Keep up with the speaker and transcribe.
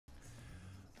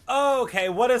Okay,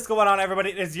 what is going on, everybody?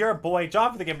 It is your boy,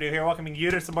 John, for the GamerDuo here, welcoming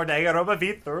you to some more Danganronpa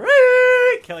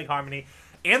V3, Killing Harmony.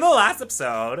 In the last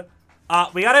episode,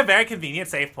 we got a very convenient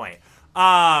save point.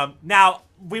 Now,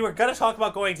 we were gonna talk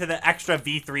about going to the extra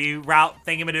V3 route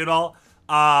thingamadoodle,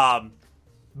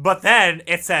 but then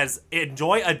it says,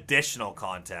 enjoy additional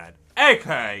content,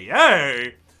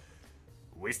 aka,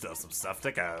 we still have some stuff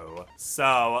to go.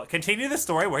 So, continue the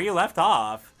story where you left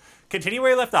off. Continue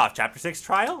where you left off. Chapter 6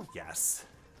 trial? Yes.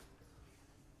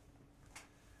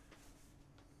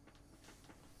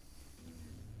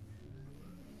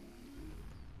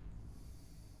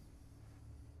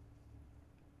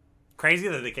 Crazy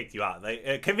that they kicked you out. Like,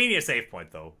 a convenient save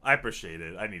point, though. I appreciate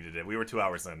it. I needed it. We were 2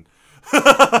 hours in.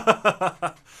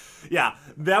 Yeah,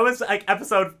 that was like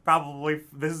episode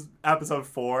this is episode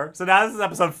 4. So now this is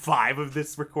episode 5 of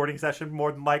this recording session,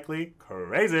 more than likely.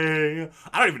 Crazy.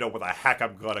 I don't even know what the heck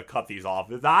I'm gonna cut these off.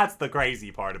 That's the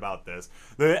crazy part about this.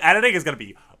 The editing is gonna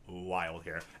be wild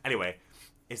here. Anyway,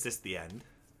 is this the end?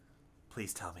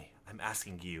 Please tell me. I'm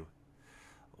asking you.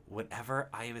 Whenever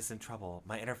I was in trouble,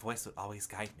 my inner voice would always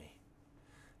guide me.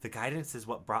 The guidance is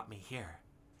what brought me here.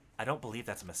 I don't believe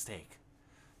that's a mistake.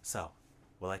 So,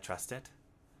 will I trust it?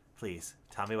 Please,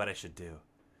 tell me what I should do.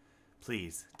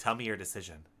 Please, tell me your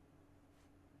decision.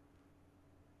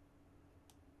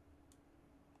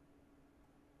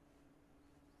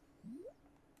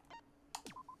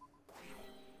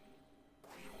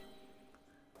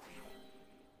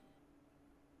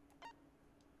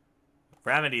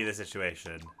 Remedy the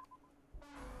situation.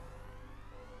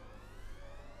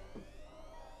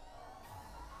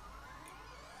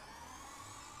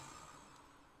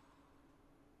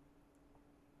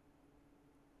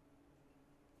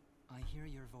 I hear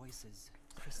your voices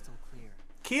crystal clear.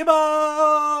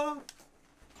 Kiba!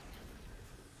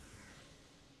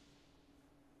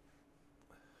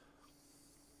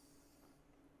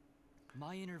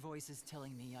 My inner voice is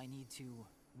telling me I need to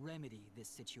remedy this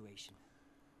situation.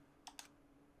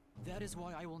 That is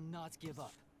why I will not give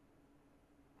up.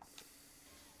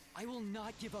 I will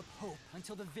not give up hope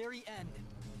until the very end.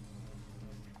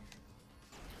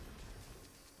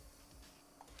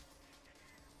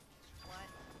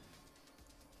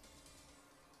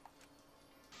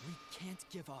 We can't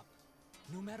give up.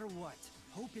 No matter what,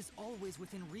 hope is always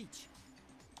within reach.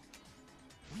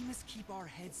 We must keep our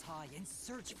heads high and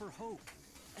search for hope,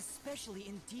 especially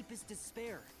in deepest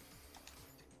despair.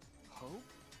 Hope?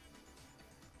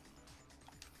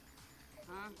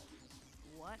 Huh?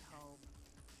 What hope?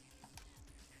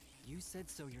 You said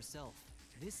so yourself.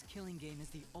 This killing game is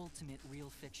the ultimate real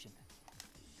fiction.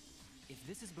 If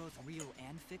this is both real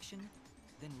and fiction,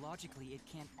 then logically it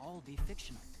can't all be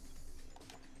fictional.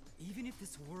 Even if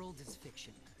this world is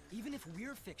fiction, even if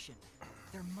we're fiction,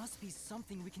 there must be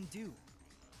something we can do.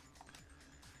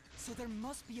 So there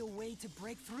must be a way to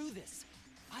break through this.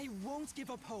 I won't give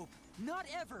up hope. Not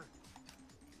ever!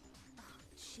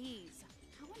 Jeez,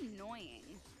 how annoying.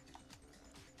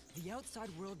 The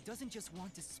outside world doesn't just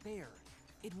want despair.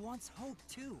 It wants hope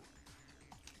too.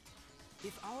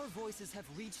 If our voices have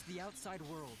reached the outside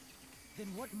world, then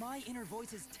what my inner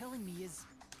voice is telling me is...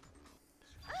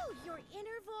 Oh, your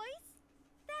inner voice?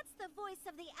 That's the voice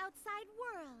of the outside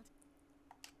world.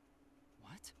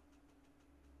 What?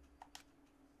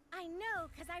 I know,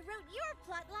 because I wrote your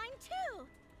plotline too.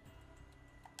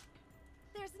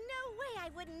 There's no way I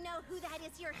wouldn't know who that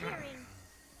is you're hearing.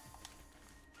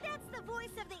 That's the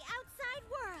voice of the outside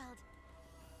world.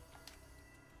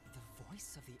 The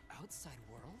voice of the outside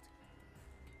world?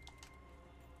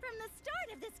 From the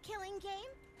start of this killing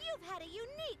game, you've had a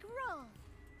unique role.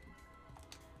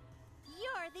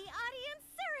 You're the audience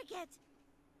surrogate!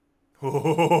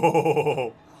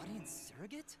 Audience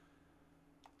surrogate?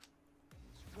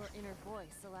 Your inner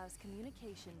voice allows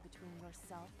communication between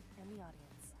yourself and the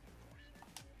audience.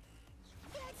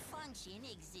 That function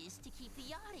exists to keep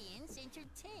the audience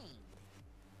entertained.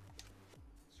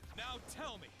 Now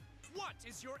tell me, what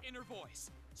is your inner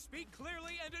voice? Speak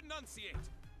clearly and enunciate.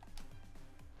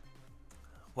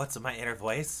 What's in my inner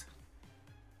voice?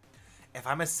 If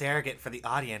I'm a surrogate for the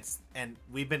audience, and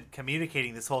we've been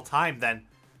communicating this whole time, then...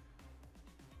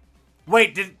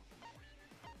 Wait,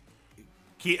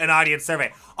 an audience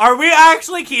survey. Are we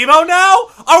actually Kibo now?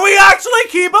 Are we actually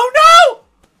Kibo now?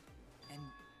 An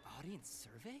audience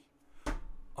survey?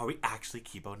 Are we actually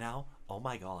Kibo now? Oh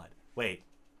my god. Wait,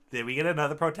 did we get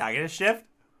another protagonist shift?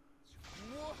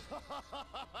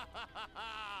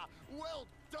 Well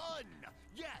done!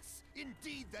 Yes,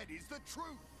 indeed that is the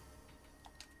truth!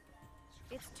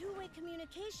 It's two-way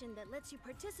communication that lets you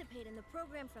participate in the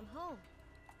program from home.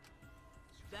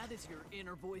 That is your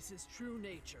inner voice's true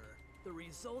nature, the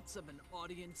results of an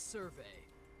audience survey.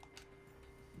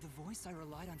 The voice I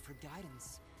relied on for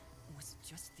guidance was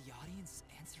just the audience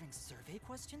answering survey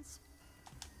questions?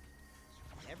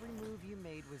 Every move you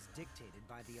made was dictated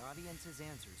by the audience's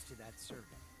answers to that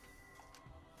survey.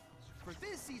 For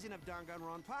this season of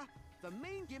Danganronpa, the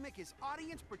main gimmick is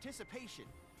audience participation.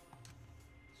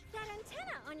 That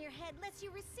antenna on your head lets you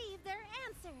receive their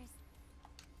answers.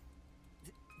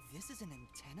 This is an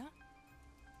antenna?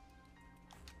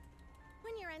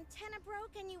 When your antenna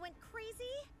broke and you went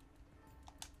crazy,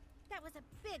 that was a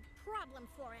big problem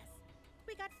for us.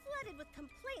 We got flooded with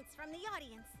complaints from the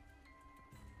audience.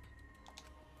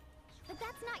 But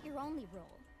that's not your only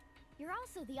role. You're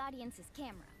also the audience's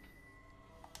camera.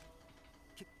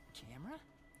 Camera?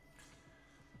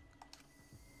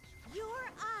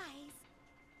 Your eyes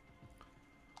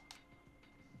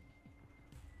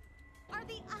are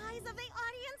the eyes of the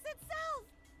audience itself.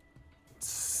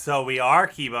 So we are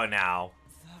Kibo now.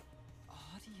 The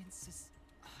audience's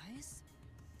eyes?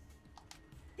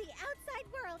 The outside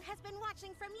world has been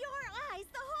watching from your eyes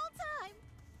the whole time.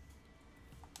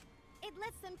 It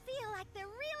lets them feel like they're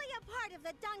really a part of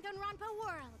the Danganronpa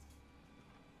world.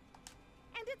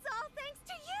 And it's all thanks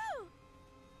to you!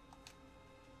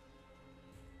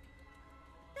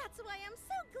 That's why I'm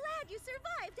so glad you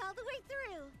survived all the way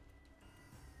through.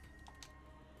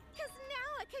 Because now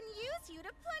I can use you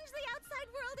to plunge the outside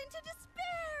world into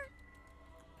despair!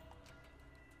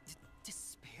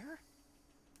 Despair?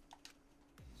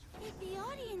 If the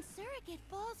audience surrogate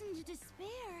falls into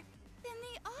despair, then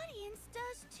the audience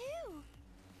does too.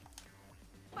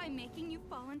 By making you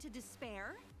fall into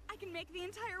despair, I can make the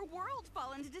entire world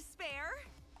fall into despair.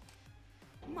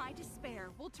 My despair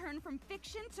will turn from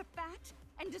fiction to fact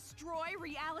and destroy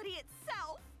reality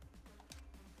itself.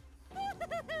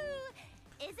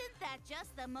 Isn't that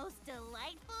just the most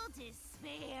delightful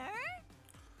despair?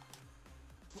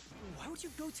 Why would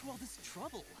you go to all this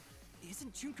trouble?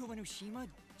 Isn't Junko Enoshima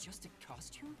just a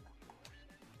costume?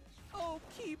 Oh,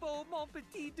 Kibo, mon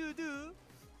petit doudou.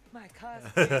 My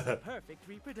cosplay is a perfect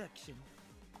reproduction.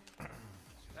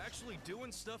 Actually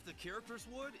doing stuff the characters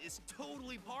would is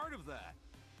totally part of that.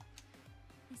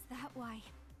 Is that why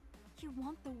you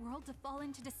want the world to fall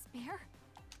into despair?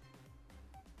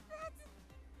 That's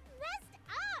messed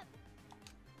up!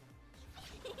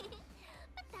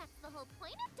 But that's the whole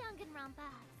point of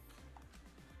Danganronpa.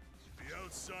 The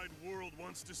outside world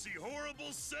wants to see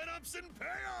horrible setups and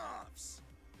payoffs!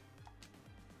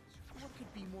 What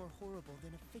could be more horrible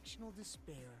than a fictional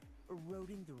despair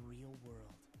eroding the real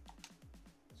world?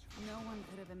 No one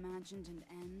could have imagined an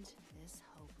end this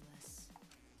hopeless.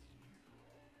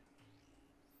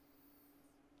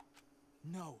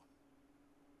 No.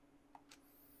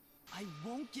 I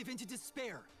won't give in to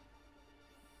despair.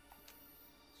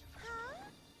 Huh?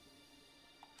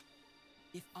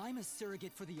 If I'm a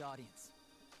surrogate for the audience,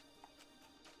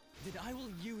 then I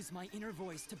will use my inner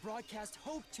voice to broadcast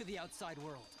hope to the outside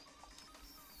world.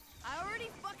 I already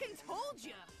fucking told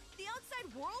you! The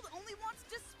outside world only wants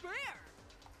despair!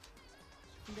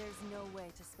 There's no way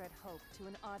to spread hope to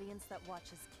an audience that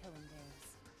watches killing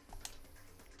games.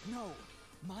 No,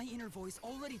 my inner voice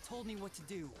already told me what to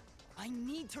do. I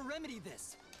need to remedy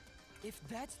this. If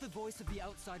that's the voice of the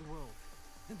outside world,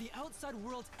 then the outside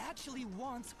world actually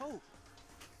wants hope.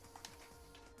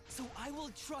 So I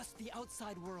will trust the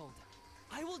outside world.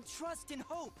 I will trust in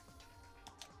hope.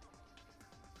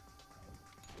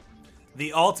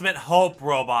 The ultimate hope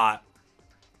robot.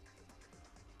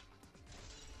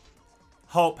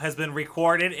 Hope has been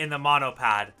recorded in the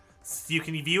monopad. So you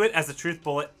can view it as a truth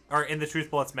bullet, or in the truth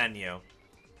bullets menu.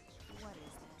 What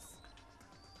is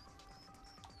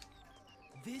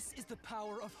this? This is the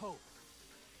power of hope.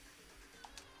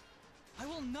 I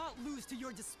will not lose to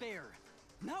your despair.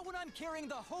 Not when I'm carrying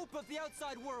the hope of the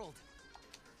outside world.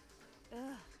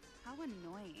 Ugh, how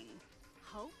annoying.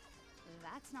 Hope?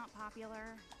 That's not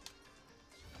popular.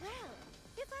 Well,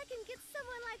 if I can get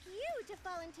someone like you to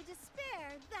fall into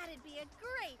despair, that'd be a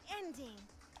great ending.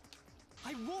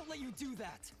 I won't let you do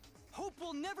that. Hope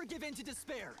will never give in to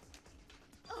despair.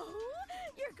 Oh,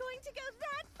 you're going to go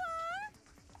that far?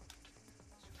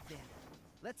 Then,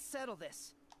 let's settle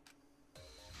this.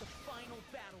 The final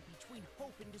battle between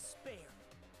hope and despair.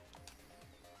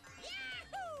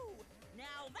 Yahoo!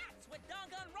 Now that's what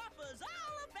Danganronpa's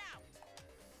all about!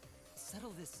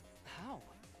 Settle this how?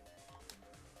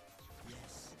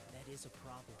 Yes, that is a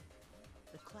problem.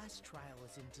 The class trial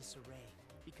is in disarray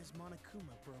because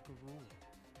Monokuma broke a rule.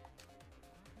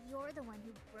 You're the one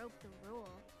who broke the rule.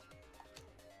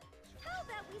 How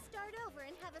about we start over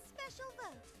and have a special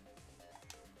vote?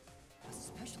 A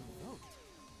special vote?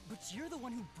 But you're the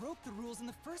one who broke the rules in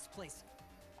the first place.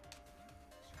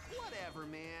 Whatever,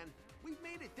 man. we've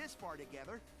made it this far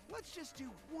together. Let's just do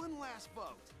one last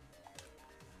vote.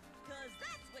 Cause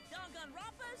that's what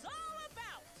Danganronpa's all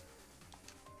about!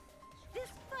 This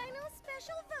final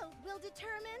special vote will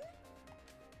determine,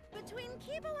 between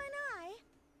Kibo and I,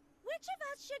 which of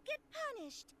us should get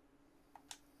punished.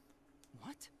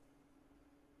 What?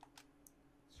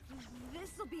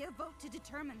 This'll be a vote to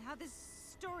determine how this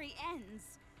story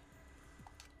ends.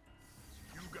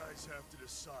 You guys have to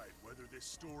decide whether this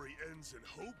story ends in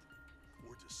hope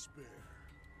or despair.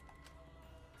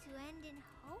 To end in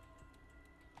hope?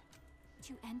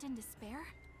 To end in despair?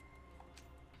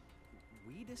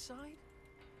 We decide?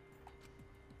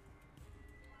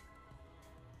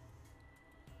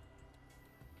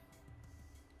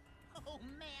 Oh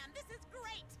man, this is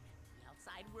great! The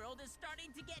outside world is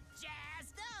starting to get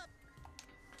jazzed up!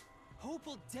 Hope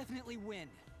will definitely win.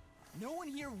 No one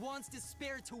here wants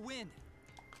despair to win.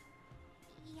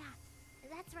 Yeah,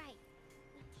 that's right.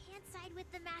 We can't side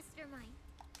with the mastermind.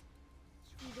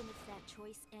 Even if that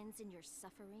choice ends in your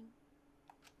suffering.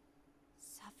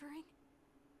 Suffering?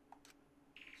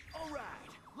 Alright,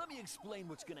 let me explain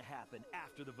what's gonna happen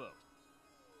after the vote.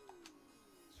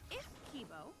 If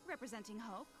Kibo, representing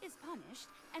hope, is punished,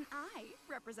 and I,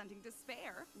 representing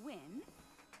despair, win,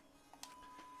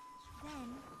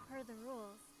 Then, per the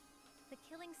rules, the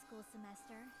killing school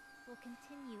semester will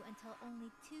continue until only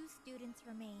 2 students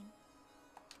remain.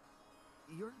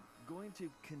 You're going to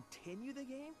continue the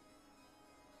game?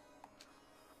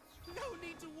 No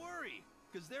need to worry,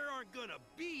 because there aren't gonna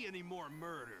be any more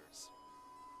murders.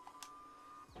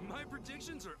 My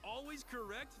predictions are always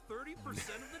correct 30%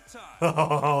 of the time.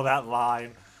 Oh, that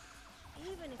line.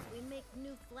 Even if we make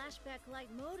new flashback light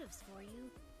motives for you,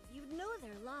 you'd know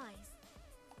they're lies.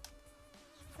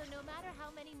 So no matter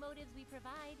how many motives we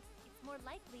provide, it's more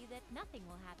likely that nothing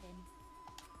will happen.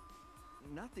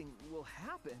 Nothing will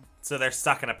happen. So they're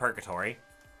stuck in a purgatory.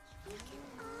 We can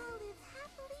all live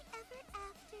happily ever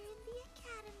after in the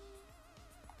academy.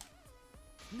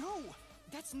 No!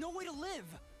 That's no way to live!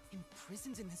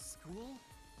 Imprisoned in this school?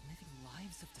 Living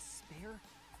lives of despair?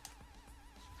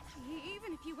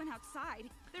 even if you went outside,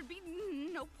 there'd be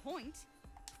no point.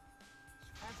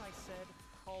 As I said,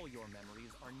 all your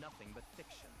memories are nothing but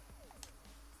fiction.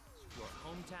 Your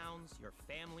hometowns, your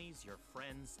families, your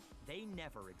friends, they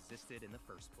never existed in the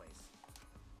first place.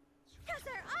 'Cause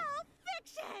they're all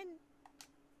fiction!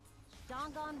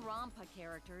 Danganronpa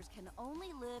characters can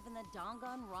only live in the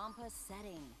Danganronpa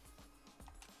setting.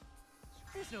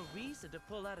 There's no reason to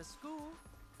pull out of school.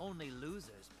 Only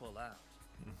losers pull out.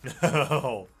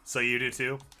 Oh, so you do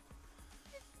too?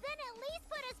 Then at least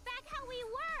put us back how we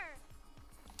were!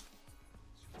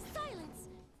 Silence!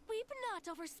 Weep not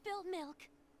over spilt milk.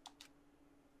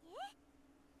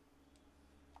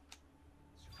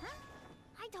 Huh?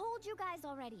 I told you guys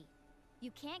already.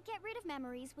 You can't get rid of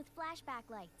memories with flashback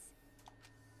lights.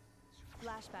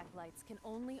 Flashback lights can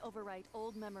only overwrite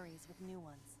old memories with new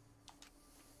ones.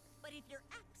 But if you're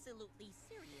absolutely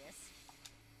serious,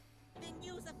 then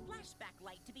use a flashback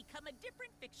light to become a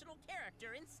different fictional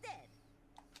character instead.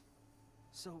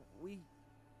 So we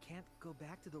can't go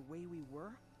back to the way we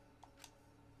were?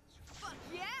 Fuck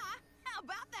yeah! How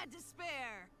about that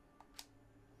despair?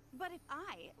 But if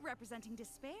I, representing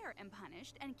despair, am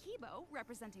punished, and Kibo,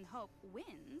 representing hope,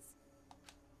 wins...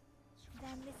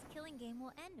 Then this killing game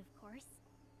will end, of course.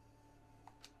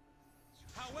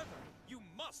 However, you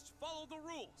must follow the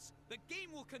rules. The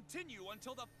game will continue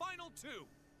until the final two.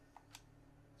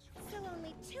 So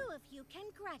only 2 of you can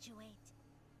graduate.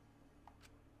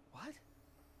 What?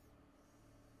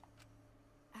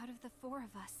 Out of the 4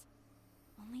 of us,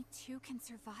 only 2 can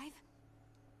survive?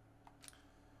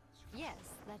 Yes,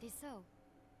 that is so.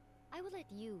 I will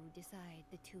let you decide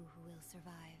the 2 who will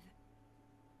survive.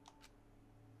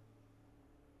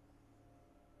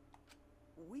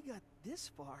 We got this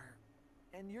far,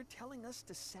 and you're telling us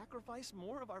to sacrifice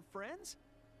more of our friends?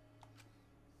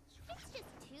 It's just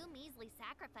 2 measly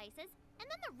sacrifices, and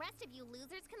then the rest of you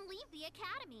losers can leave the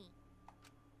academy.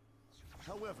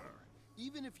 However,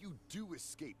 even if you do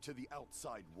escape to the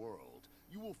outside world,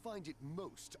 you will find it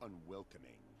most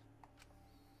unwelcoming.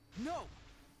 No!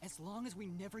 As long as we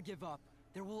never give up,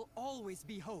 there will always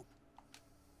be hope.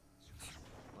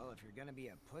 Well, if you're gonna be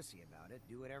a pussy about it,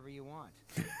 do whatever you want.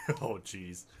 Oh,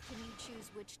 jeez. Can you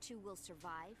choose which 2 will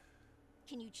survive?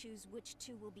 Can you choose which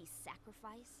 2 will be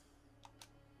sacrificed?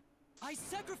 I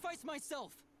sacrifice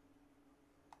myself!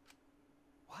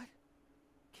 What?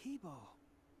 Kibo.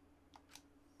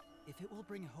 If it will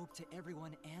bring hope to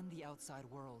everyone and the outside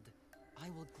world,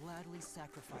 I will gladly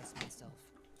sacrifice myself.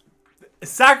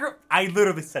 I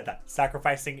literally said that.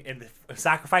 Sacrificing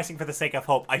for the sake of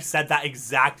hope. I said that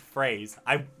exact phrase.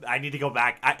 I need to go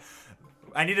back.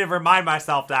 I need to remind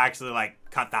myself to actually like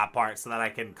cut that part so that I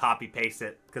can copy paste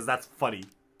it because that's funny.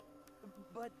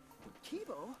 But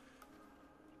Kibo,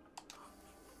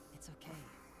 it's okay.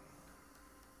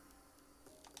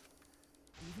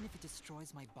 Even if it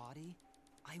destroys my body,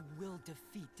 I will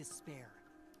defeat despair.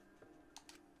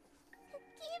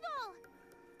 Kibo!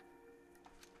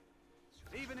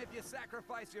 Even if you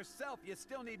sacrifice yourself, you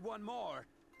still need one more.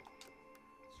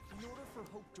 in order for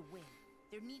Hope to win,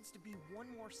 there needs to be one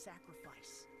more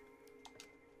sacrifice.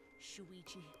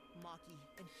 Shuichi, Maki,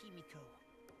 and Himiko.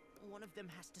 One of them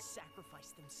has to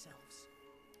sacrifice themselves.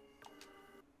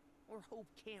 Or Hope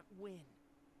can't win.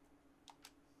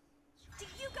 Do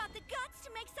you got the guts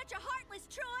to make such a heartless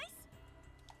choice?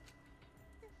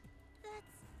 That's...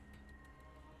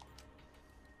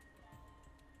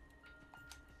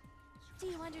 Do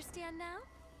you understand now?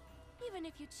 Even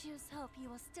if you choose hope, you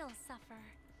will still suffer.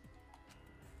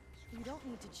 You don't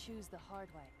need to choose the hard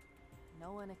way.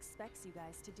 No one expects you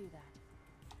guys to do that.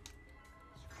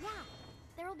 Yeah,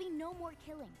 there will be no more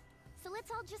killing. So let's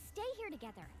all just stay here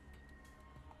together.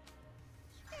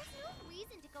 There's no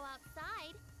reason to go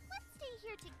outside. Let's stay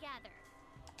here together.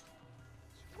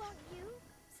 Won't you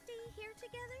stay here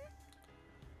together?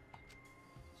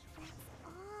 Let's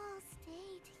all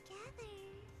stay together.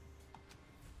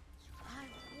 I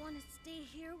want to stay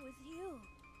here with you.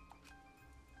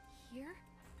 Here?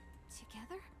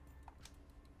 Together?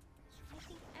 I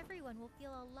think everyone will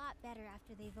feel a lot better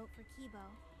after they vote for Kibo.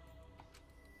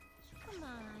 Come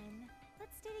on,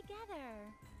 let's stay together,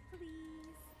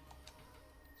 please.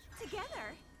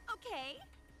 Together? Okay.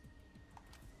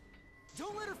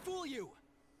 Don't let her fool you!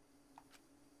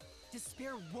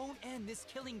 Despair won't end this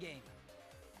killing game.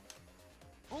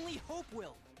 Only hope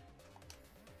will.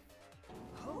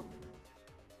 Hope?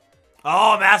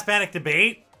 Oh, mass panic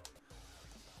debate?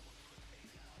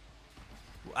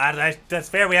 That's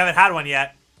fair, we haven't had one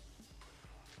yet.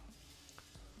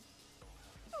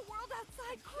 The world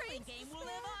outside craves game will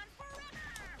live on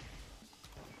forever!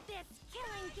 This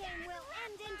killing game will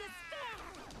end in despair!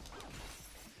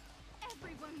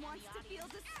 Everyone wants to feel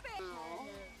despair.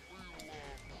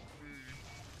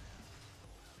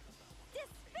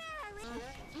 Despair is...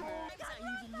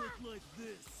 even look like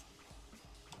this.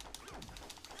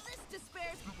 This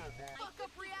despair's fuck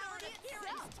up reality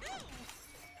itself.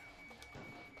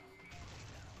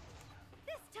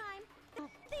 This time, the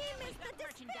theme is the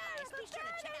despair of Be sure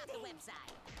to check out the ending.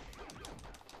 website.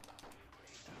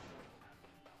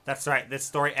 That's right, this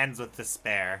story ends with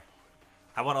despair.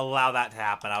 I won't allow that to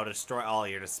happen. I will destroy all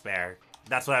your despair.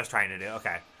 That's what I was trying to do.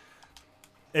 Okay.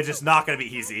 It's just not going to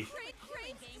be easy.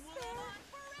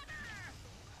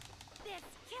 This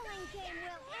killing game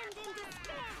will end in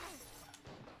despair!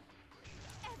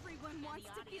 Everyone wants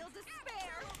to feel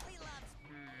despair.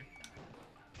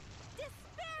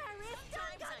 Despair is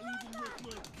Even look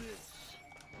like this.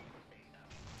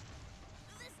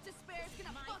 This despair's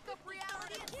gonna fuck up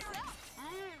reality itself.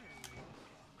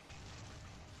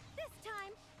 This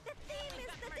time, the theme is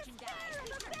the despair of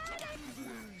the bad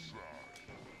ending.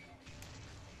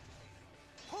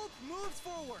 Hope moves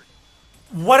forward!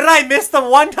 What did I miss the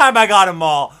one time I got them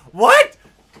all? What?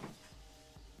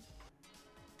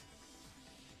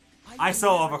 I so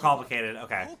overcomplicated.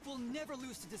 Okay. Hope will never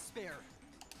lose to despair.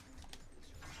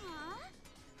 Huh?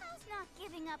 How's not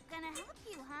giving up gonna help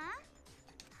you,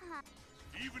 huh?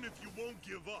 Even if you won't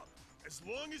give up, as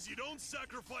long as you don't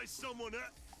sacrifice someone else.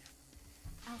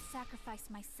 I'll sacrifice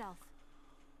myself.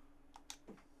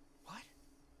 What?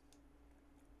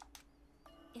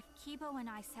 If Kibo and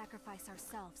I sacrifice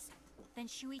ourselves, then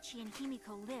Shuichi and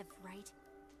Himiko live, right?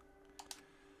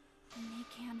 And they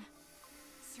can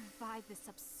survive this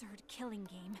absurd killing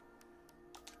game.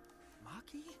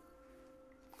 Maki?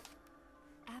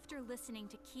 After listening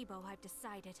to Kibo, I've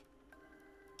decided.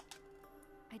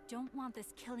 I don't want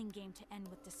this killing game to end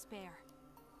with despair.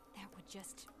 That would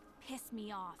just piss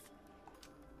me off.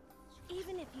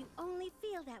 Even if you only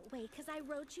feel that way because I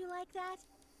wrote you like that,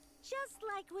 just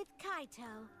like with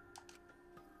Kaito.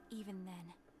 Even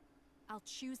then, I'll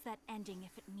choose that ending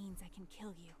if it means I can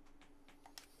kill you.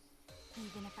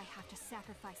 Even if I have to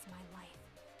sacrifice my life,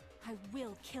 I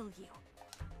will kill you.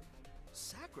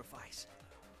 Sacrifice?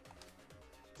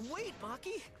 Wait,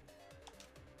 Maki!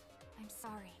 I'm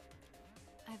sorry.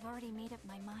 I've already made up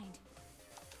my mind.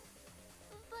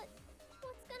 But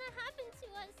what's gonna happen to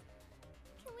us?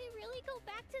 Can we really go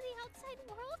back to the outside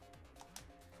world?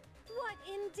 What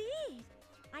indeed?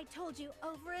 I told you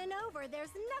over and over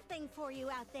there's nothing for you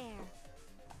out there.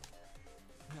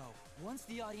 No, once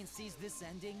the audience sees this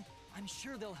ending, I'm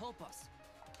sure they'll help us.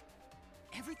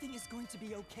 Everything is going to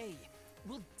be okay.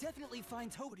 We'll definitely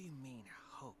find hope. What do you mean,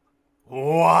 hope?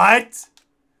 What?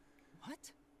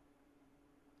 What?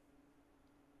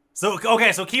 So,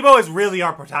 okay, so Kibo is really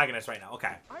our protagonist right now.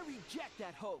 Okay. I reject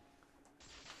that hope.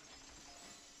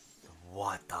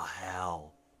 What the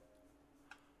hell?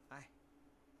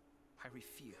 I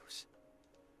refuse.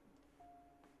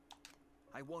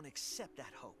 I won't accept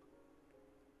that hope.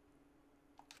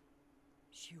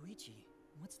 Shuichi,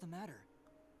 what's the matter?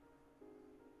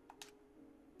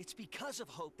 It's because of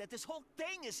hope that this whole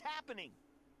thing is happening.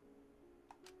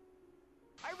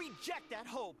 I reject that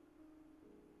hope.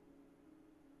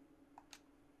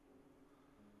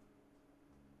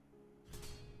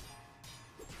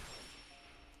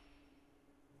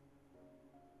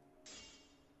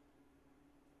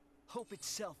 Hope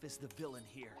itself is the villain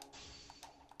here.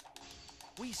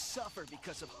 We suffer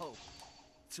because of hope.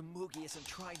 Tsumugi isn't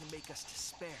trying to make us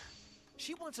despair.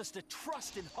 She wants us to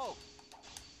trust in hope.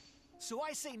 So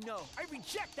I say no. I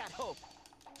reject that hope.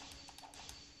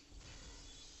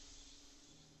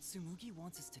 Tsumugi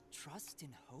wants us to trust in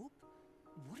hope?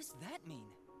 What does that mean?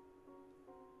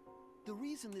 The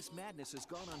reason this madness has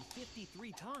gone on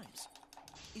 53 times,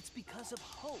 it's because of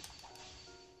hope.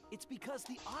 It's because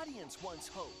the audience wants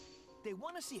hope. They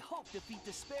want to see hope defeat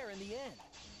despair in the end.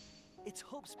 It's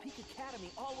Hope's Peak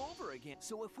Academy all over again.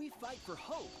 So if we fight for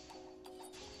hope,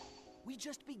 we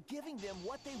just be giving them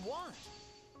what they want.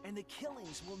 And the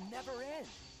killings will never end.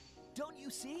 Don't you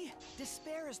see?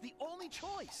 Despair is the only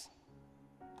choice.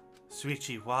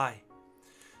 Shuichi, why?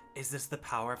 Is this the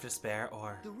power of despair,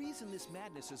 or...? The reason this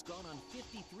madness has gone on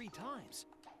 53 times,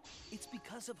 it's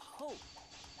because of hope.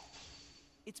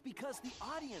 It's because the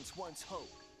audience wants hope.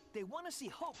 They want to see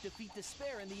hope defeat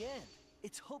despair in the end.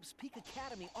 It's Hope's Peak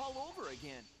Academy all over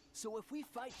again. So if we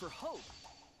fight for hope,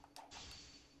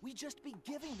 we just be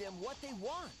giving them what they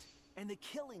want. And the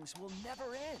killings will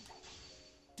never end.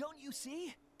 Don't you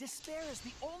see? Despair is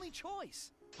the only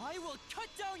choice. I will cut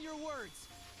down your words!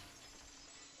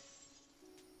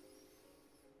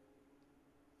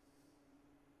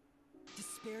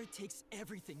 Despair takes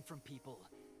everything from people,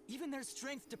 even their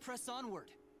strength to press onward.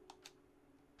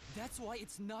 That's why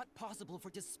it's not possible for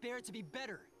despair to be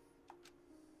better.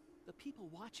 The people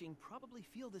watching probably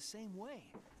feel the same way.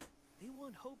 They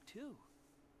want hope too.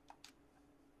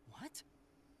 What?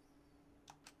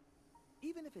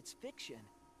 Even if it's fiction,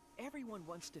 everyone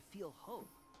wants to feel hope.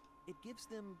 It gives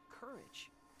them courage.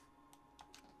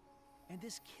 And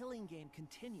this killing game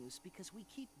continues because we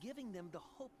keep giving them the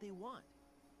hope they want.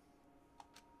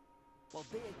 While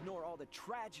they ignore all the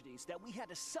tragedies that we had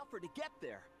to suffer to get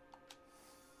there.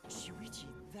 Shuichi,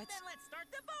 that's... Then let's start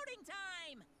the voting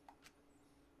time!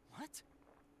 What?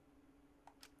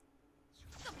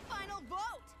 The final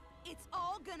vote! It's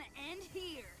all gonna end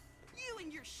here! You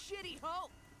and your shitty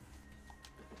hope!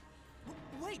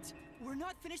 Wait! We're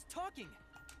not finished talking!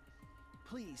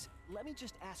 Please, let me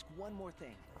just ask one more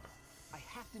thing. I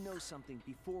have to know something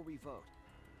before we vote.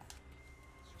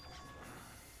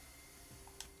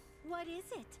 What is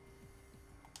it?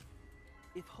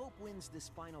 If Hope wins this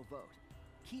final vote,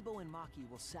 Kibo and Maki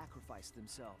will sacrifice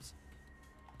themselves.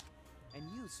 And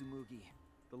you, Tsumugi,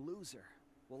 the loser,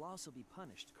 will also be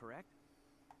punished, correct?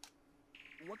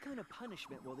 What kind of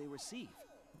punishment will they receive?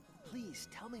 Please,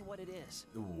 tell me what it is.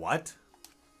 What?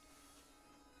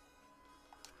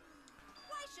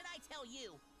 Why should I tell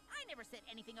you? I never said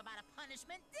anything about a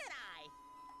punishment, did I?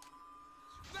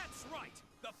 That's right!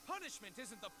 The punishment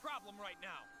isn't the problem right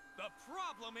now. The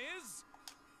problem is...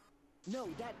 No,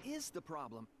 that is the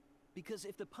problem. Because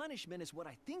if the punishment is what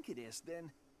I think it is,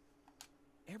 then...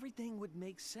 everything would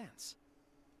make sense.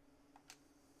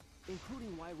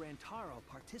 Including why Rantaro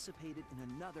participated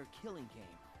in another killing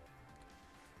game.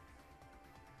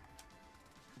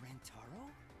 Rantaro?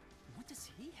 What does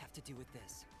he have to do with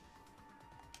this?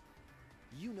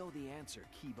 You know the answer,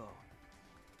 Kibo.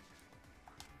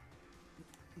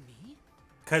 Me?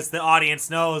 Because the audience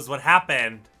knows what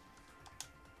happened.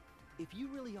 If you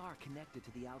really are connected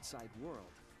to the outside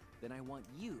world, then I want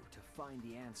you to find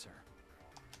the answer.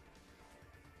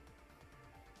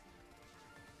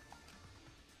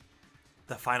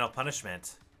 The final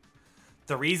punishment.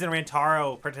 The reason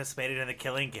Rantaro participated in the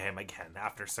killing game again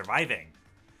after surviving.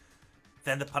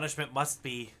 Then the punishment must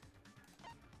be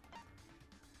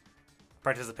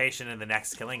participation in the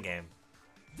next killing game.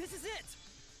 This is it!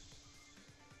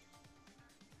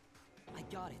 I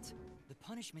got it. The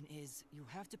punishment is you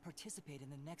have to participate in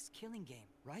the next killing game,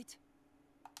 right?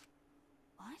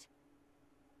 What?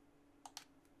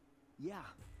 Yeah,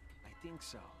 I think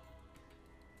so.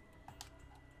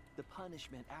 The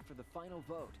punishment after the final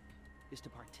vote is to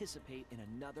participate in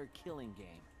another killing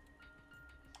game.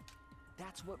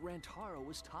 That's what Rantaro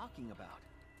was talking about.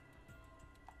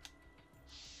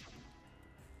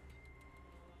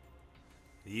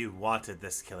 You wanted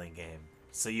this killing game,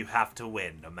 so you have to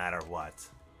win no matter what.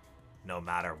 No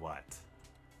matter what.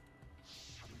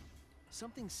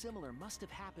 Something similar must have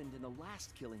happened in the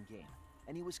last killing game,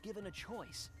 and he was given a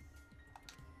choice.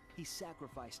 He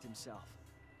sacrificed himself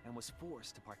and was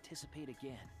forced to participate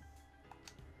again.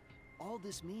 All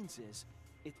this means is,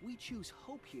 if we choose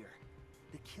hope here,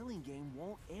 the killing game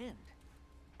won't end.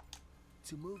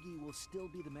 Tsumugi will still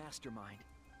be the mastermind,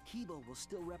 Kibo will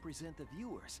still represent the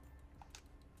viewers,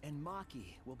 and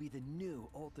Maki will be the new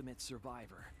ultimate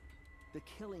survivor. The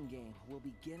killing game will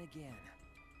begin again.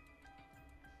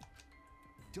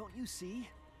 Don't you see?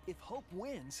 If Hope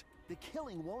wins, the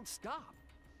killing won't stop.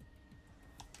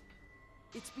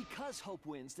 It's because Hope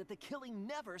wins that the killing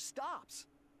never stops.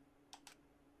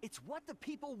 It's what the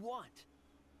people want.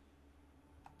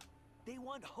 They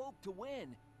want Hope to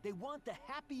win. They want the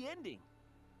happy ending.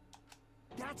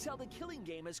 That's how the killing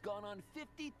game has gone on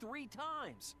 53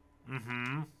 times.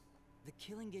 Mm-hmm. The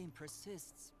killing game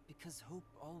persists because hope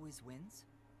always wins?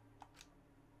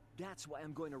 That's why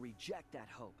I'm going to reject that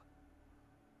hope.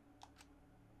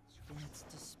 In its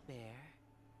despair,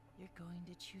 you're going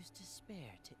to choose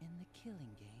despair to end the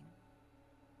killing game?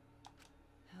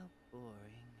 How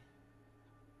boring.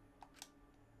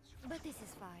 But this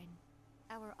is fine.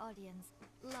 Our audience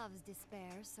loves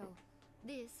despair, so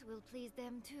this will please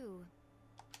them too.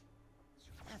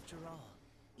 After all,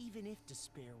 even if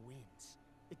despair wins,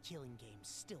 the killing game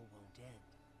still won't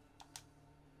end.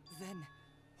 Then,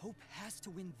 hope has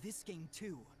to win this game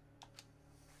too.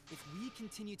 If we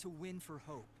continue to win for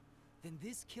hope, then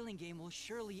this killing game will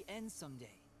surely end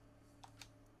someday.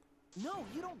 No,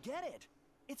 you don't get it.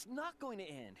 It's not going to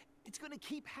end. It's going to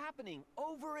keep happening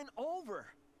over and over.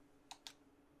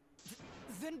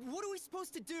 Then what are we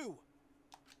supposed to do?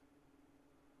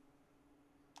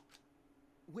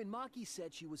 When Maki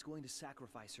said she was going to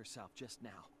sacrifice herself just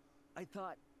now, I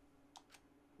thought,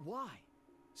 why?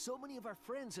 So many of our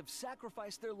friends have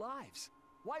sacrificed their lives.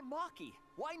 Why Maki?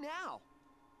 Why now?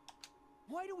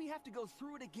 Why do we have to go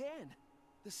through it again?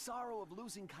 The sorrow of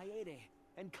losing Kaede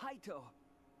and Kaito.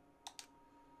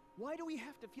 Why do we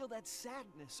have to feel that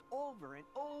sadness over and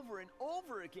over and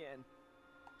over again?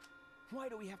 Why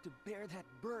do we have to bear that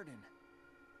burden?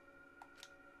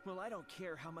 Well, I don't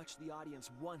care how much the audience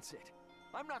wants it.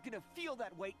 I'm not gonna feel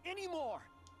that way anymore!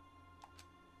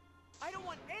 I don't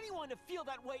want anyone to feel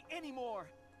that way anymore!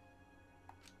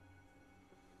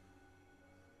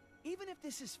 Even if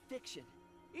this is fiction,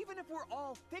 even if we're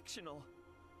all fictional,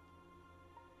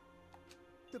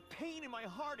 the pain in my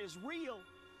heart is real.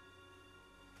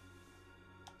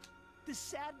 The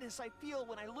sadness I feel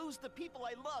when I lose the people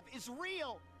I love is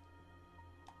real.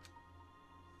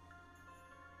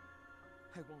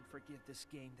 I won't forgive this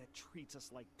game that treats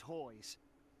us like toys.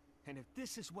 And if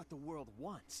this is what the world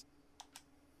wants,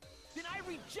 then I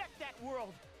reject that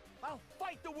world! I'll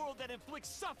fight the world that inflicts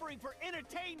suffering for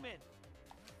entertainment!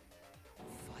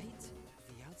 Fight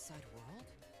the outside world?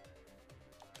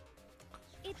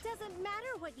 It doesn't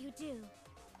matter what you do.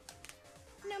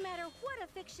 No matter what a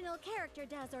fictional character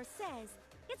does or says,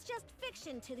 it's just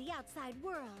fiction to the outside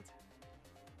world.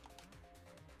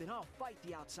 Then I'll fight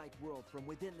the outside world from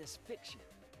within this fiction.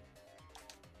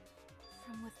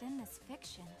 From within this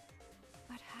fiction?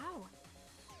 But how?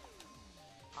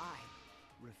 I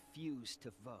refuse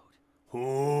to vote.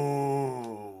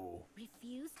 Ooh.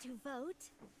 Refuse to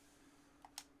vote?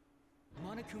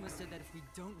 Monokuma said that if we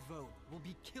don't vote, we'll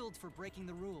be killed for breaking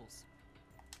the rules.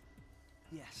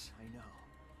 Yes, I know.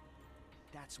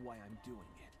 That's why I'm doing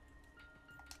it.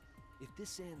 If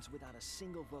this ends without a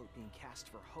single vote being cast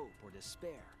for hope or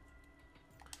despair,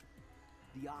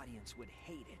 the audience would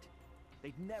hate it.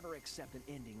 They'd never accept an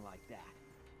ending like that.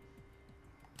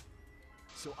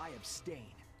 So I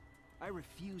abstain. I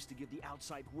refuse to give the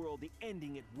outside world the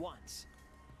ending it wants.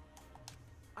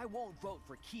 I won't vote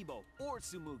for Kibo or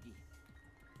Tsumugi.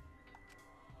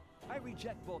 I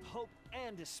reject both hope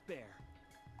and despair.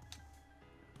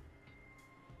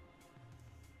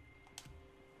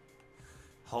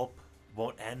 Hope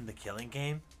won't end the killing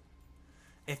game?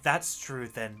 If that's true,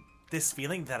 then this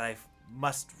feeling that I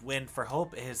must win for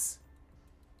hope is...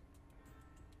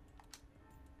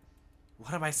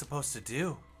 What am I supposed to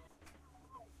do?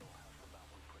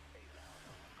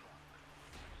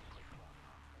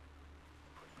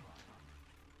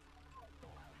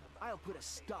 I'll put a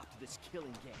stop to this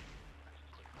killing game.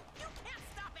 You can't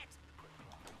stop it!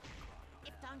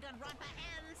 If Danganronpa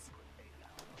ends,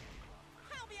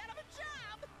 I'll be out of a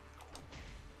job!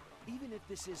 Even if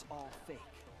this is all fake,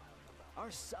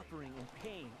 our suffering and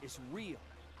pain is real.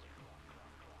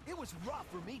 It was rough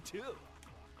for me too.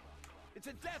 It's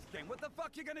a death game. What the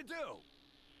fuck you gonna do?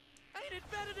 Ain't it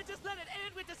better to just let it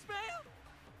end with despair?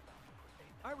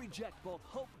 I reject both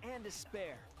hope and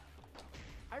despair.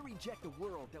 I reject a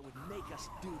world that would make us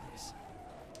do this.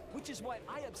 Which is why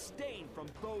I abstain from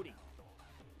voting.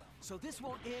 So this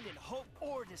won't end in hope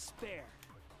or despair.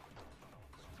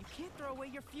 You can't throw away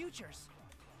your futures.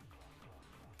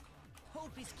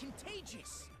 Hope is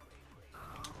contagious.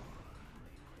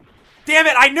 Damn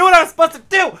it, I knew what I was supposed to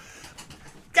do!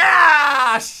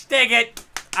 Gosh, dang it.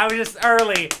 I was just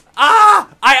early. Ah!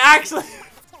 I actually...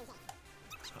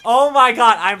 Oh my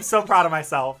god, I'm so proud of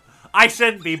myself. I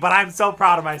shouldn't be, but I'm so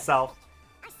proud of myself.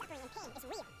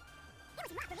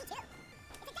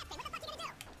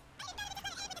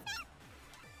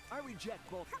 I reject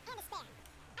both hope and despair.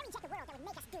 I reject a world that would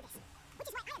make us do this. Which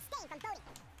is why I abstain from voting.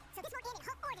 So this won't end in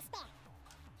hope or despair.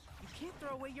 You can't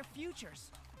throw away your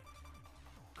futures.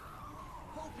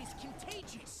 Hope is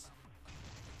contagious.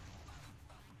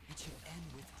 It should end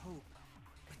with hope,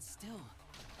 but still.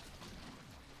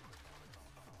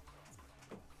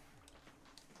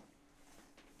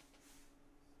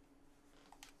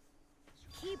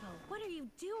 Kibo, what are you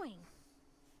doing?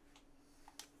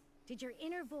 Did your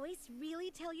inner voice really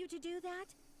tell you to do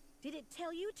that? Did it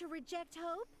tell you to reject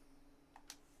hope?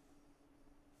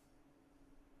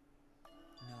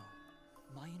 No.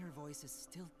 My inner voice is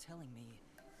still telling me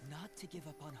not to give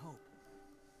up on hope.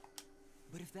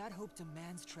 But if that hope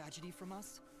demands tragedy from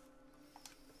us,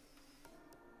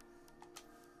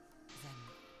 then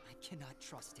I cannot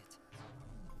trust it.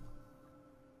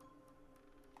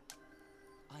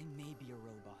 I may be a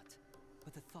robot,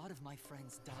 but the thought of my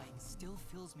friends dying still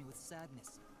fills me with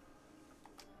sadness.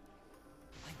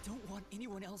 I don't want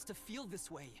anyone else to feel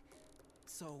this way,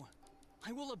 so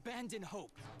I will abandon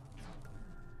hope.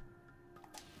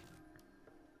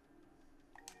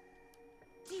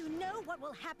 Do you know what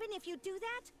will happen if you do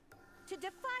that? To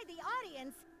defy the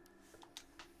audience!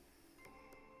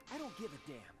 I don't give a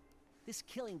damn. This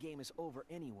killing game is over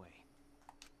anyway.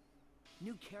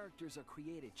 New characters are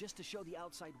created just to show the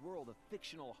outside world a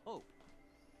fictional hope.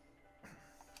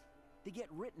 They get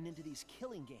written into these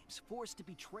killing games, forced to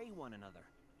betray one another.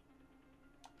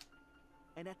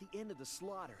 And at the end of the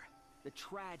slaughter, the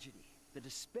tragedy, the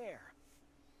despair,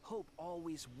 hope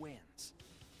always wins.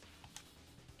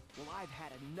 Well, I've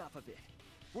had enough of it.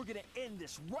 We're gonna end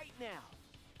this right now.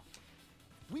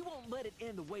 We won't let it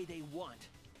end the way they want.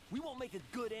 We won't make a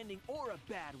good ending or a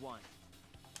bad one.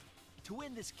 To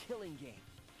end this killing game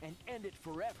and end it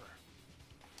forever.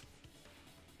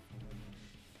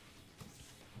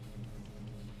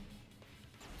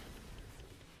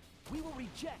 We will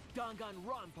reject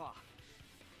Danganronpa.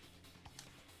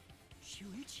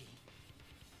 Shuichi?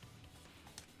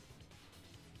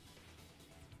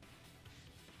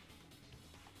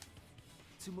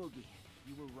 Tsumugi,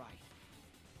 you were right.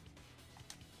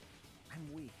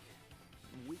 I'm weak.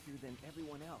 I'm weaker than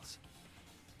everyone else.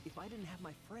 If I didn't have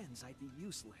my friends, I'd be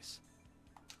useless.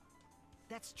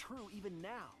 That's true even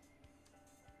now.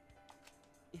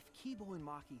 If Kibo and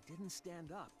Maki didn't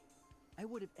stand up, I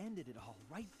would have ended it all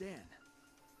right then.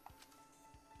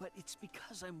 But it's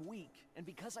because I'm weak, and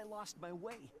because I lost my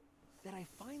way, that I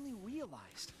finally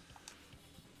realized.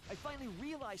 I finally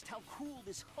realized how cruel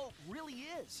this hope really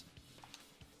is.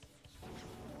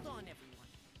 Hold on, everyone.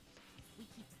 We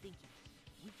keep thinking.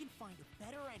 We can find a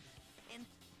better ending, and...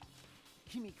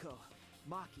 Himiko,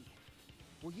 Maki,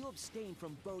 will you abstain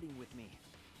from voting with me?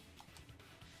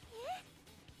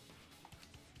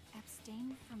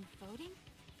 Abstain from voting?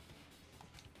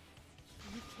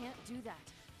 You can't do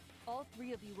that. All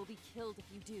three of you will be killed if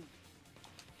you do.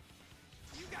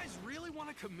 You guys really want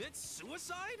to commit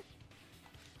suicide?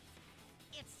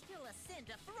 It's still a sin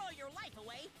to throw your life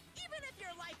away, even if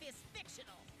your life is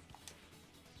fictional.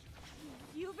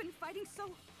 You've been fighting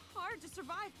so hard to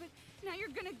survive, but now you're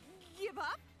gonna give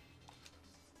up?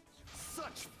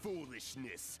 Such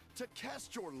foolishness! To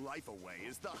cast your life away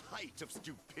is the height of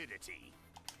stupidity.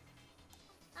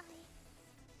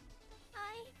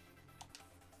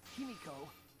 Himiko,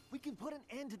 we can put an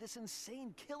end to this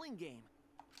insane killing game.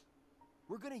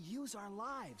 We're gonna use our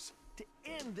lives to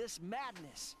end this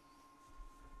madness.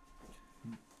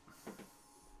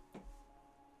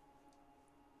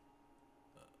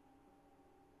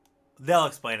 They'll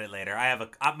explain it later. I have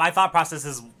my thought process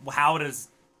is, how does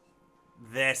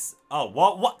this... Oh,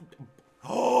 what?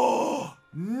 Oh,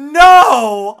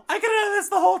 no! I could have done this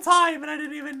the whole time and I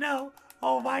didn't even know.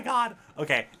 Oh my god.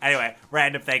 Okay, anyway,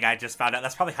 random thing I just found out.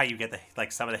 That's probably how you get the,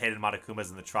 like, some of the hidden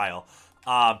Monokumas in the trial.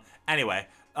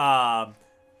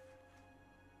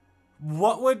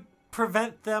 What would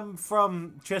prevent them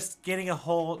from just getting a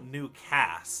whole new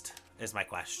cast, is my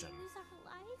question. Lose our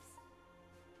lives?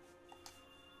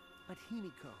 But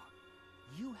Himiko,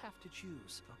 you have to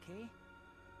choose, okay?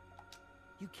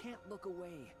 You can't look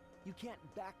away. You can't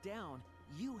back down.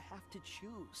 You have to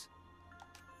choose.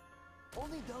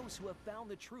 Only those who have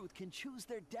found the truth can choose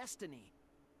their destiny.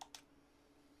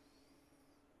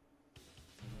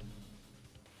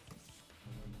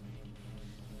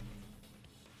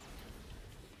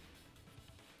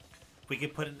 We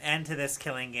can put an end to this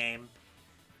killing game.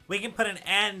 We can put an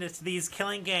end to these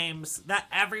killing games that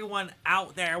everyone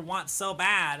out there wants so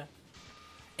bad.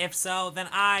 If so, then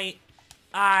I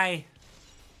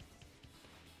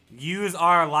use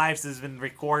Our Lives has been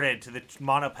recorded to the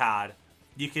monopod.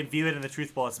 You can view it in the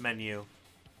Truth Bullets menu.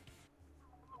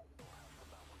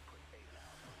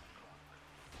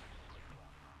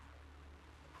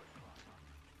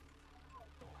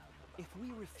 If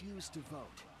we refuse to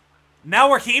vote,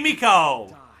 now we're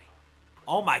Himiko!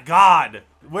 Oh my god!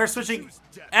 We're switching.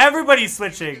 Everybody's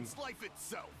switching! It's life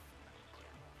itself.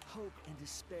 hope and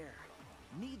despair,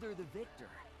 neither the victor.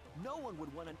 No one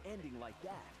would want an ending like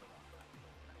that.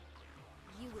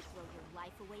 You would throw your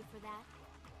life away for that?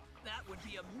 That would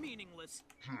be a meaningless...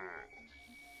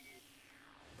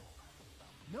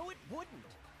 No, it wouldn't.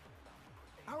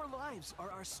 Our lives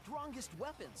are our strongest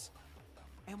weapons.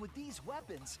 And with these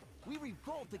weapons, we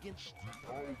revolt against the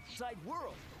outside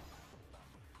world.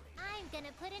 I'm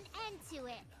gonna put an end to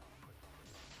it.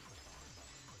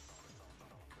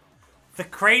 The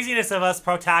craziness of us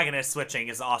protagonists switching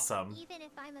is awesome. Even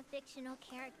if I'm a fictional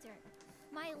character,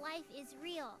 my life is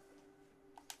real.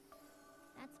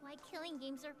 That's why killing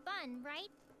games are fun, right?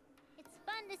 It's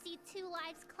fun to see two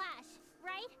lives clash,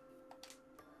 right?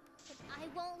 But I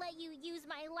won't let you use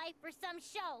my life for some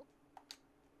show.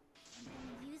 I'm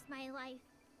gonna use my life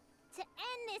to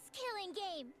end this killing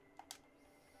game.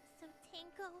 So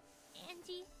Tenko,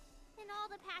 Angie, and all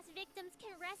the past victims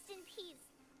can rest in peace.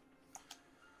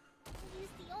 I'll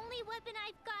use the only weapon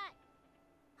I've got.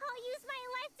 I'll use my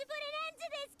life to put an end to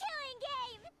this killing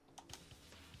game!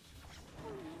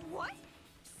 What?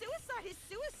 Suicide is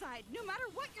suicide, no matter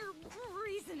what your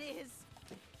reason is.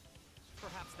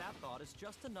 Perhaps that thought is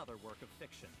just another work of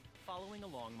fiction, following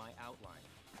along my outline.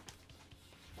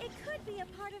 It could be a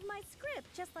part of my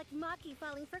script, just like Maki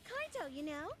falling for Kaito, you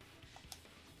know?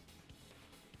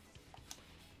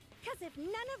 Because if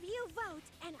none of you vote,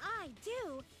 and I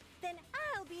do, then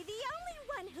I'll be the only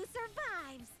one who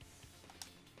survives.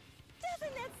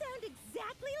 Doesn't that sound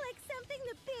exactly like something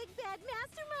the big bad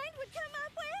mastermind would come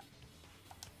up with?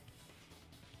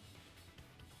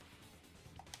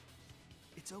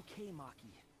 It's okay,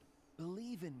 Maki.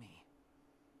 Believe in me.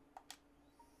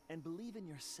 And believe in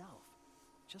yourself,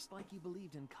 just like you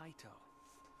believed in Kaito.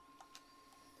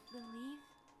 Believe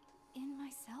in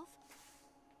myself?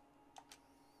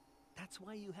 That's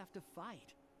why you have to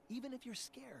fight, even if you're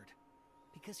scared,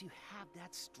 because you have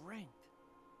that strength.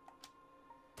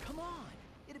 Come on!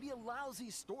 It'd be a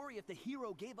lousy story if the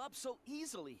hero gave up so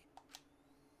easily.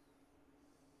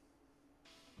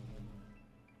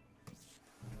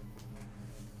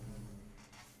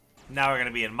 Now we're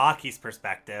gonna be in Maki's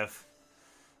perspective.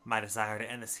 My desire to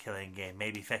end this killing game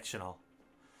may be fictional,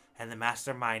 and the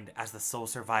mastermind as the sole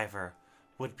survivor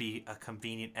would be a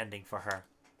convenient ending for her.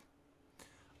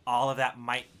 All of that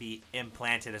might be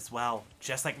implanted as well,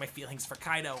 just like my feelings for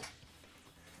Kaido.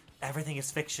 Everything is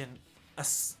fiction, a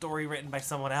story written by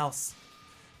someone else.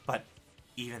 But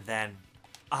even then,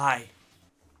 Even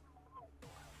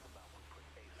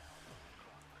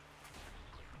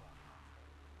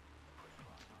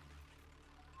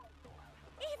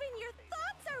your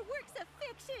thoughts are works of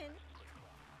fiction!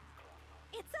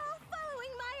 It's all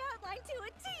following my outline to a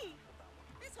T!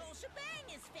 This whole shebang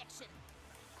is fiction.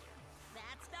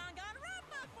 That's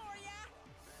Danganronpa for ya!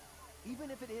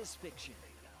 Even if it is fiction,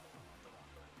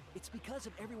 it's because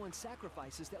of everyone's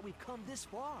sacrifices that we've come this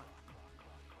far.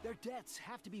 Their deaths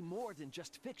have to be more than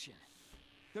just fiction.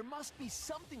 There must be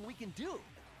something we can do.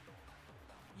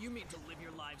 You mean to live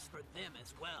your lives for them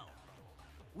as well?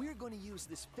 We're going to use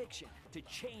this fiction to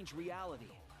change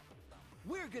reality.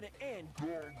 We're going to end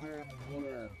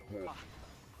Danganronpa.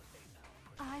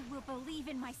 I will believe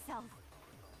in myself.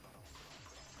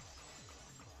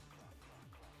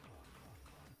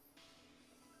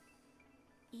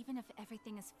 Even if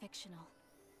everything is fictional,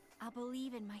 I'll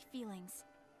believe in my feelings.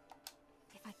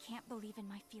 If I can't believe in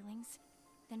my feelings,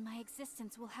 then my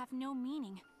existence will have no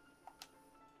meaning.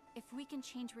 If we can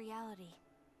change reality,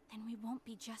 then we won't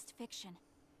be just fiction.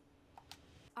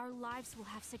 Our lives will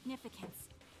have significance.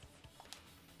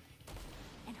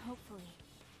 And hopefully,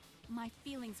 my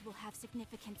feelings will have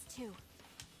significance too.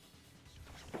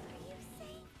 Are you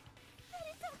saying that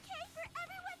it's okay for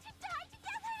everyone to die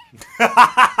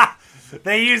together?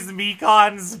 They used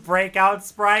Mikon's breakout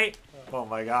sprite. Oh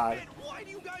my god. And why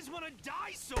do you guys want to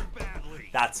die so badly?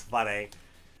 That's funny.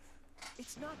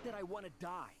 It's not that I want to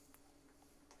die.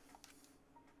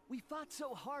 We fought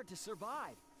so hard to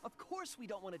survive. Of course we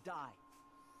don't want to die.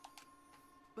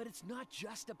 But it's not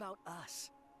just about us.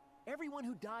 Everyone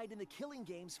who died in the killing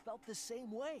games felt the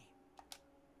same way.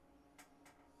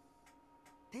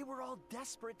 They were all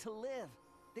desperate to live.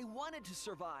 They wanted to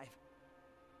survive.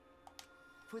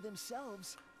 For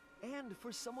themselves and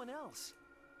for someone else.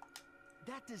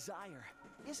 That desire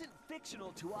isn't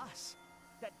fictional to us.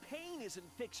 That pain isn't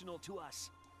fictional to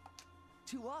us.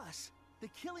 To us, the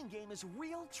killing game is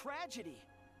real tragedy.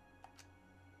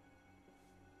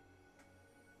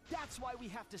 That's why we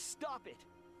have to stop it.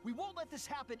 We won't let this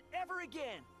happen ever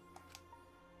again.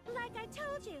 Like I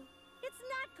told you, it's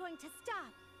not going to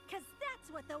stop, because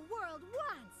that's what the world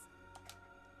wants.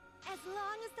 As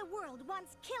long as the world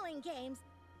wants killing games,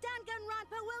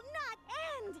 Danganronpa will not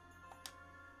end!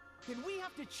 Then we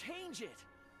have to change it.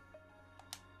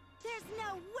 There's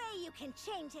no way you can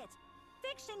change it.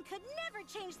 Fiction could never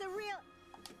change the real...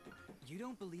 You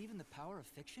don't believe in the power of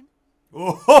fiction?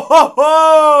 Oh ho ho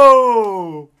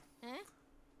ho! Huh?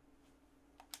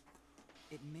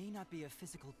 It may not be a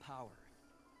physical power,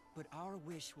 but our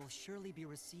wish will surely be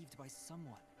received by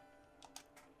someone.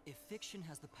 If fiction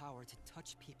has the power to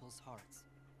touch people's hearts,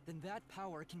 then that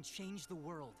power can change the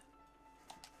world.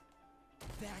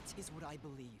 That is what I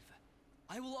believe.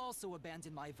 I will also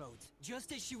abandon my vote,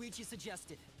 just as Shuichi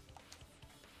suggested.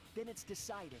 Then it's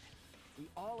decided. We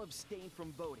all abstain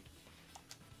from voting.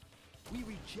 We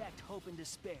reject hope and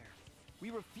despair.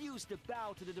 We refuse to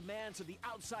bow to the demands of the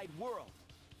outside world.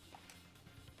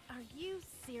 Are you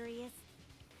serious?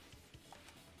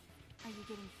 Are you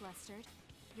getting flustered?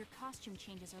 Your costume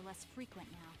changes are less frequent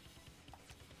now.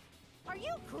 Are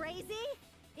you crazy?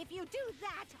 If you do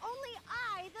that, only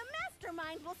I, the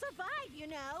mastermind, will survive, you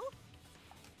know?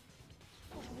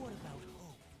 But what about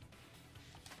hope?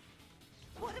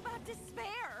 What about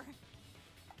despair?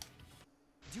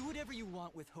 Do whatever you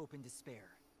want with hope and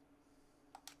despair.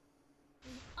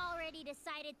 We've already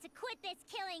decided to quit this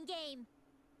killing game.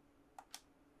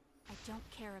 I don't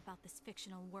care about this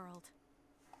fictional world.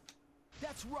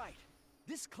 That's right.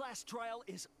 This class trial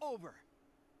is over.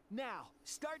 Now,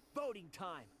 start voting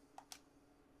time.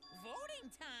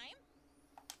 Voting time?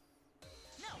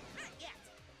 No, not yet.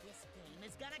 This game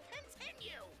is gonna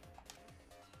continue.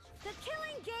 The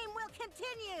killing game will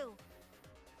continue.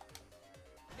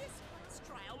 This class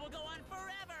trial will go on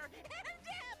forever and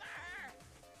ever.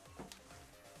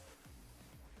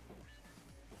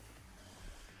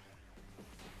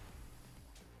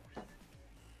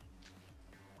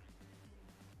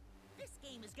 This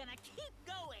game is gonna keep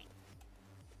going.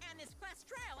 And this class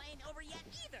trial ain't over yet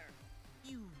either.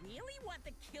 You really want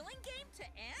the killing game to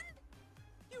end?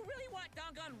 You really want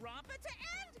Danganronpa to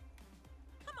end?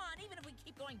 Come on, even if we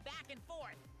keep going back and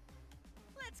forth.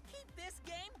 Let's keep this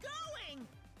game going!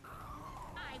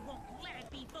 I won't let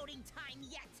it be voting time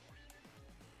yet!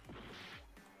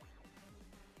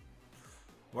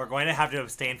 We're going to have to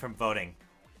abstain from voting.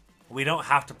 We don't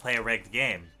have to play a rigged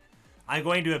game. I'm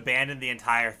going to abandon the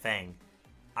entire thing.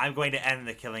 I'm going to end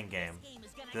the killing game.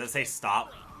 Does it say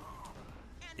stop?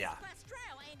 Yeah. This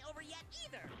trial ain't over yet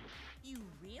either. You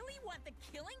really want the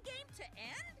killing game to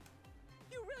end?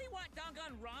 You really want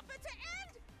Danganronpa to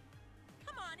end?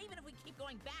 Come on, even if we keep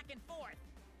going back and forth.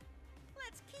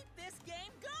 Let's keep this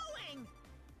game going!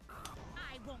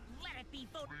 I won't let it be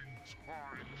voting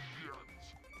time yet!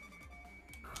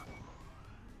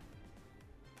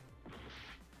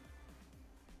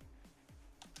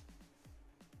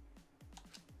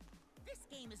 This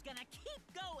game is gonna keep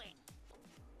going!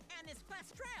 And this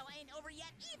class trial ain't over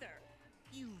yet either!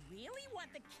 You really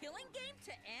want the killing game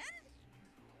to end?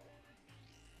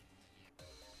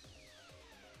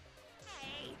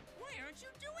 Hey, why aren't you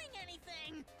doing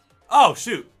anything? Oh,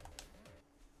 shoot.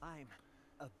 I'm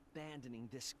abandoning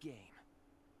this game.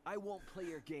 I won't play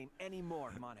your game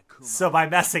anymore, Monokuma. So by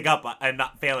messing up and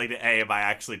not failing to aim, I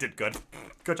actually did good.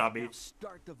 Good job, me. Now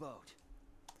start the vote.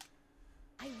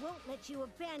 I won't let you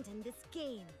abandon this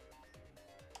game.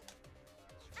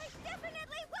 I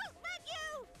definitely won't let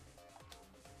you!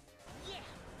 Yeah,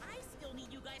 I still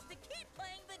need you guys to keep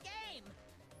playing the game!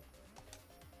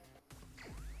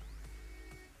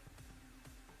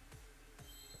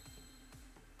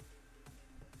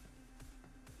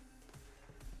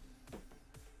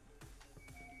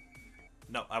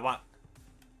 No, I want...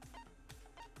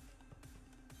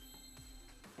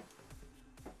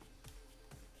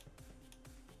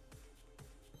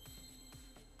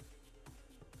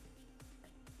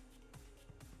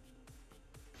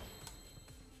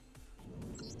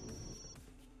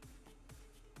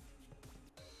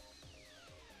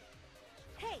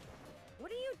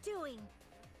 doing?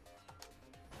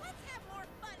 Let's have more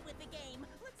fun with the game.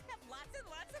 Let's have lots and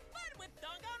lots of fun with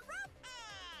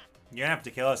Danganronpa! You're gonna have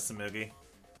to kill us, Samugi.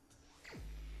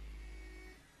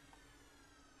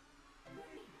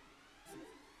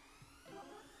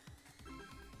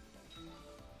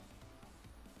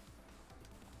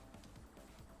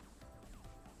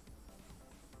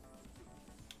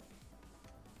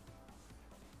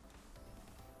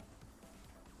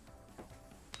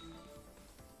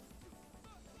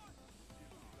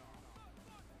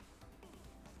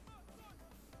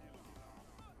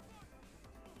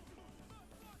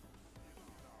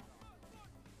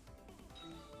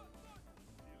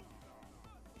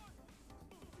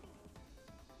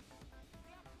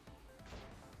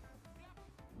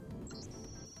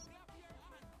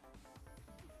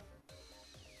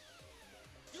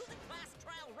 Do the class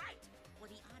trial right, or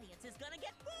the audience is gonna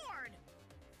get bored!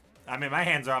 I mean, my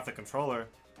hands are off the controller.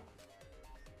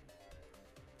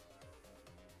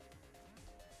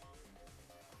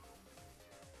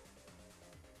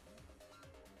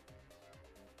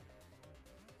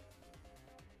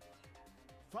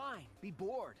 Fine, be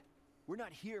bored. We're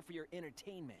not here for your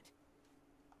entertainment.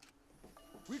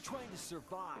 We're trying to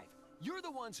survive. You're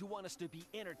the ones who want us to be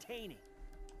entertaining.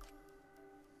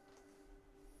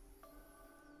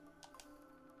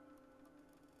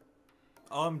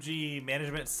 OMG,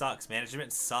 management sucks.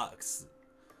 Management sucks.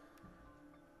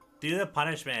 Do the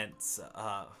punishments.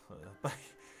 But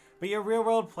you're real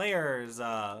world players.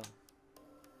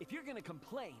 If you're gonna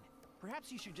complain,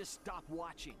 perhaps you should just stop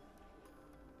watching.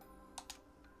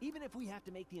 Even if we have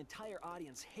to make the entire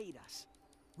audience hate us,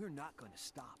 we're not going to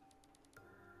stop.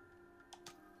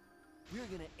 We're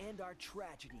gonna end our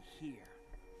tragedy here.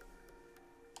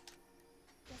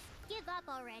 Just give up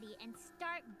already and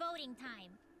start voting time.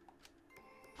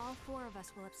 All 4 of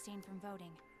us will abstain from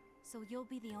voting, so you'll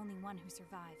be the only one who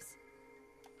survives.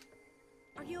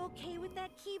 Are you okay with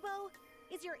that, Kibo?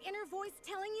 Is your inner voice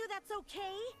telling you that's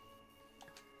okay?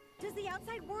 Does the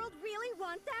outside world really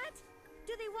want that?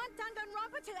 Do they want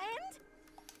Danganronpa to end?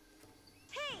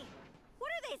 Hey! What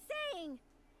are they saying?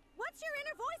 What's your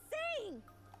inner voice saying?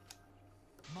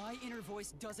 My inner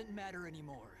voice doesn't matter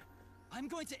anymore. I'm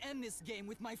going to end this game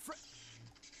with my friend.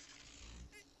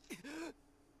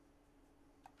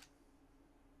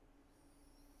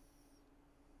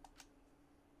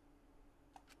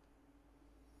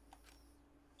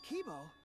 Kibo?